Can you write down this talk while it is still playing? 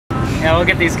Yeah, we'll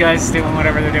get these guys doing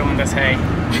whatever they're doing with this hay.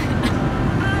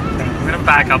 I'm gonna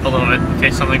back up a little bit in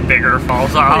case something bigger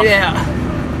falls off. Yeah.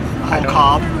 Whole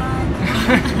cob.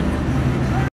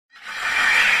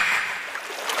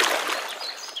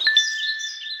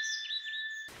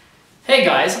 Hey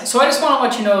guys, so I just want to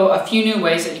let you know a few new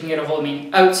ways that you can get a hold of me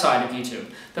outside of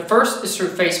YouTube. The first is through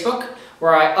Facebook,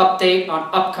 where I update on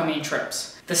upcoming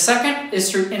trips. The second is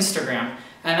through Instagram,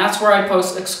 and that's where I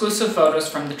post exclusive photos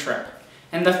from the trip.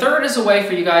 And the third is a way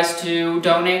for you guys to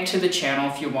donate to the channel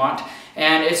if you want,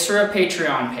 and it's through a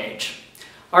Patreon page.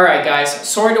 Alright guys,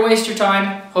 sorry to waste your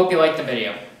time, hope you liked the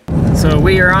video. So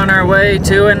we are on our way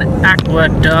to an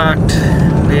aqueduct.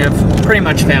 We have pretty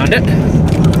much found it.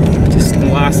 Just the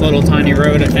last little tiny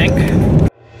road, I think.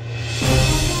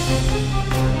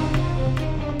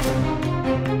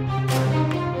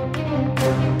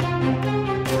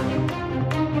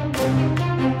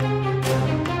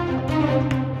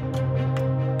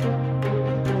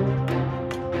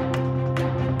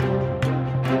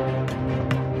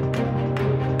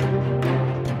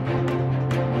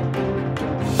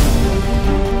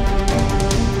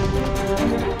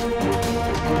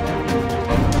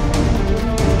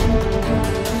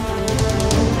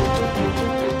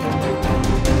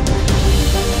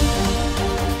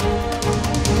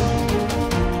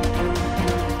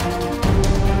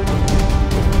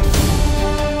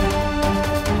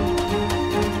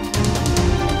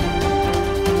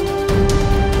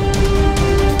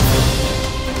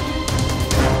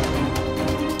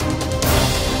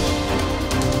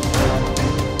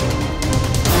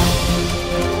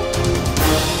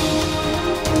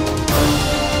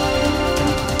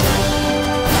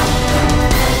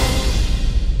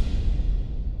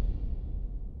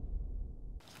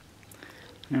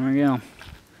 There we go.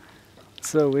 It's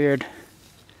so weird.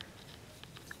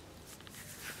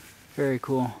 Very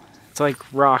cool. It's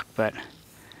like rock, but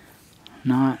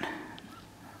not...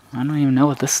 I don't even know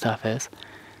what this stuff is.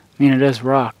 I mean, it is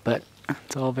rock, but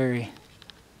it's all very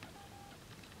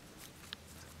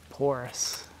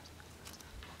porous.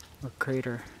 Or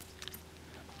crater.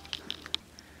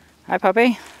 Hi,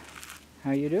 puppy.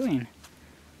 How you doing?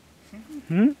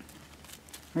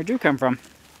 Where'd you come from?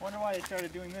 I wonder why they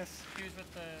started doing this. He was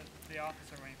with the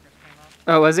officer when he first came up.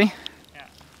 Oh, was he? Yeah.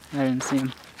 I didn't see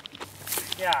him.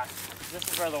 Yeah,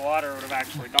 this is where the water would have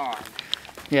actually gone.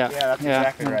 Yeah, that's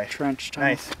exactly right. Trench tunnel.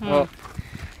 Nice. Well,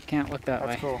 can't look that way.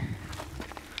 That's cool.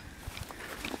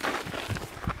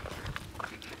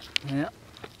 Yeah.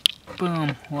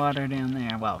 Boom, water down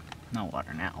there. Well, no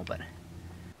water now, but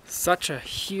such a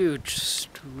huge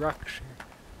structure.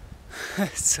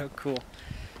 It's so cool.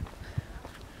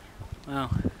 Wow.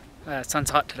 Sun's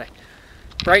hot today.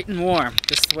 Bright and warm,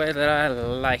 just the way that I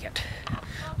like it.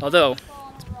 Although,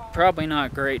 it's probably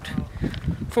not great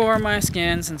for my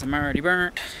skin since I'm already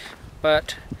burnt,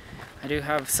 but I do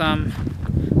have some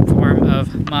form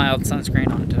of mild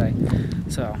sunscreen on today.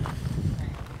 So,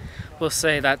 we'll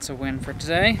say that's a win for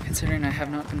today, considering I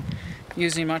have not been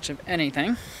using much of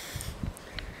anything.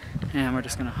 And we're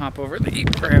just gonna hop over the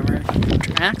railroad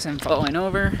tracks and falling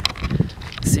over,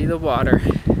 see the water.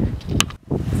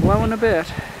 Flowing a bit,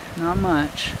 not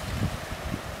much.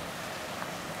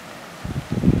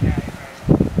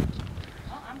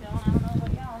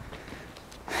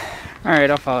 Alright,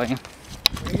 I'll follow you.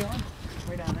 Where are you going?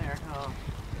 Way down there. Oh.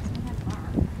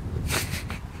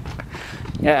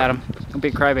 Yeah, Adam. Don't be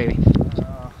a crybaby.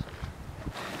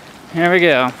 Here we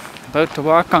go. About to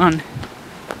walk on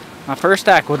my first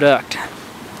aqueduct.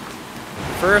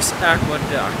 First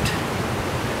aqueduct.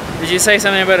 Did you say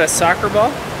something about a soccer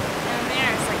ball?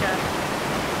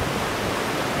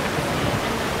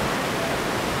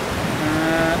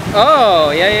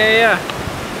 Oh, yeah.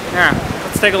 Here,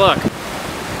 let's take a look.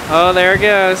 Oh, there it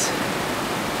goes.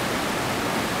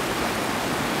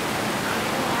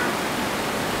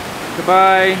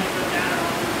 Goodbye.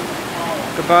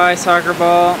 Goodbye, soccer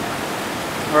ball.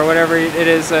 Or whatever it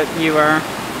is that you are.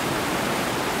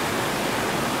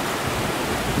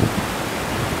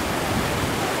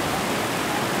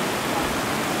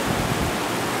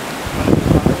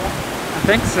 I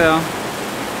think so.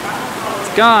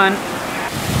 It's gone.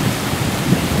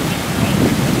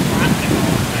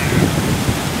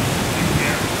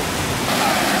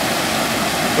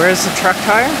 Where's the truck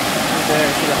tire? Right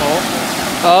there, see the hole?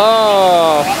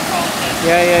 Oh!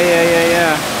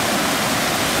 Yeah.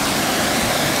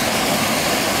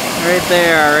 Right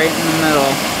there, right in the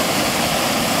middle.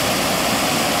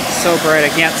 So bright, I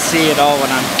can't see it all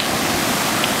when I'm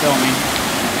filming.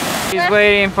 He's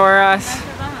waiting for us.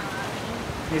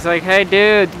 He's like, hey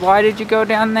dude, why did you go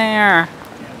down there?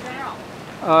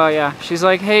 Oh yeah, she's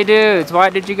like, hey dudes, why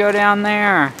did you go down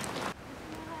there?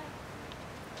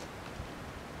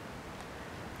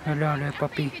 Hello there,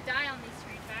 puppy. You could die on these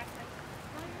straight backs.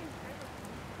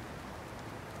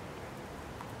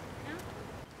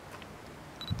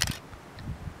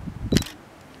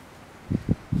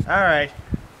 Like, no? Alright.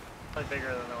 Probably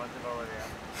bigger than the ones in over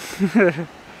there.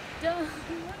 Done.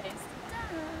 It's done.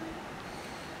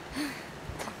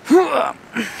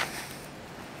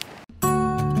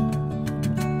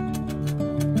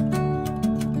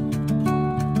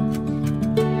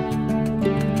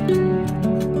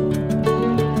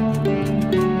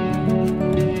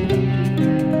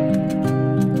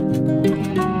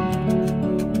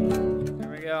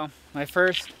 My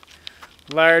first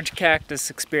large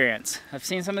cactus experience. I've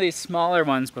seen some of these smaller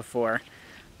ones before,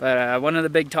 but one of the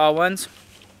big tall ones,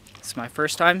 it's my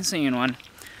first time seeing one.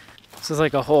 This is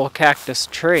like a whole cactus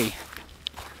tree.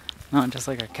 Not just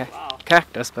like a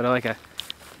cactus, but like a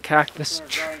cactus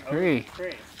tree.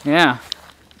 Yeah.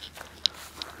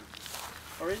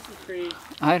 Or is the tree?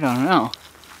 I don't know.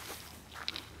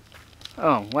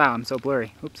 Oh, wow, I'm so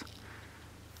blurry. Oops.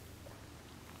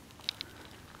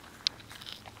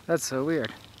 That's so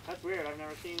weird. That's weird. I've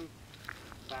never seen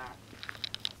that.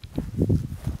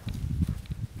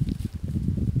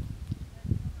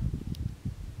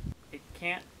 It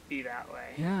can't be that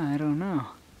way. Yeah, I don't know.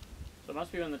 So it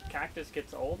must be when the cactus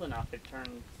gets old enough, it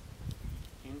turns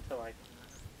into like.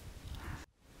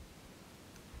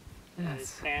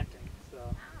 It's planting.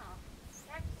 So.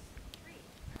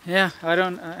 Yeah, I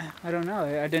don't know.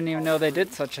 I didn't even know they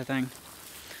did such a thing.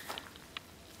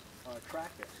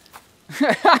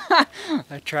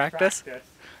 A tractus?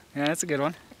 Yeah, that's a good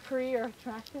one. A tree or a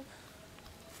tractus?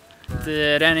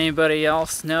 Did anybody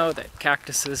else know that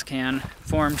cactuses can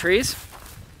form trees?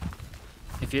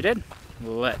 If you did,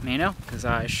 let me know, because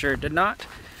I sure did not.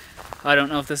 I don't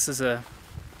know if this is a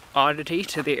oddity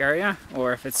to the area,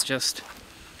 or if it's just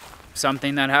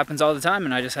something that happens all the time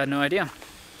and I just had no idea.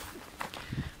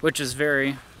 Which is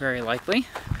very, very likely,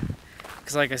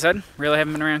 because like I said, really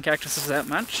haven't been around cactuses that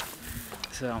much.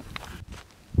 So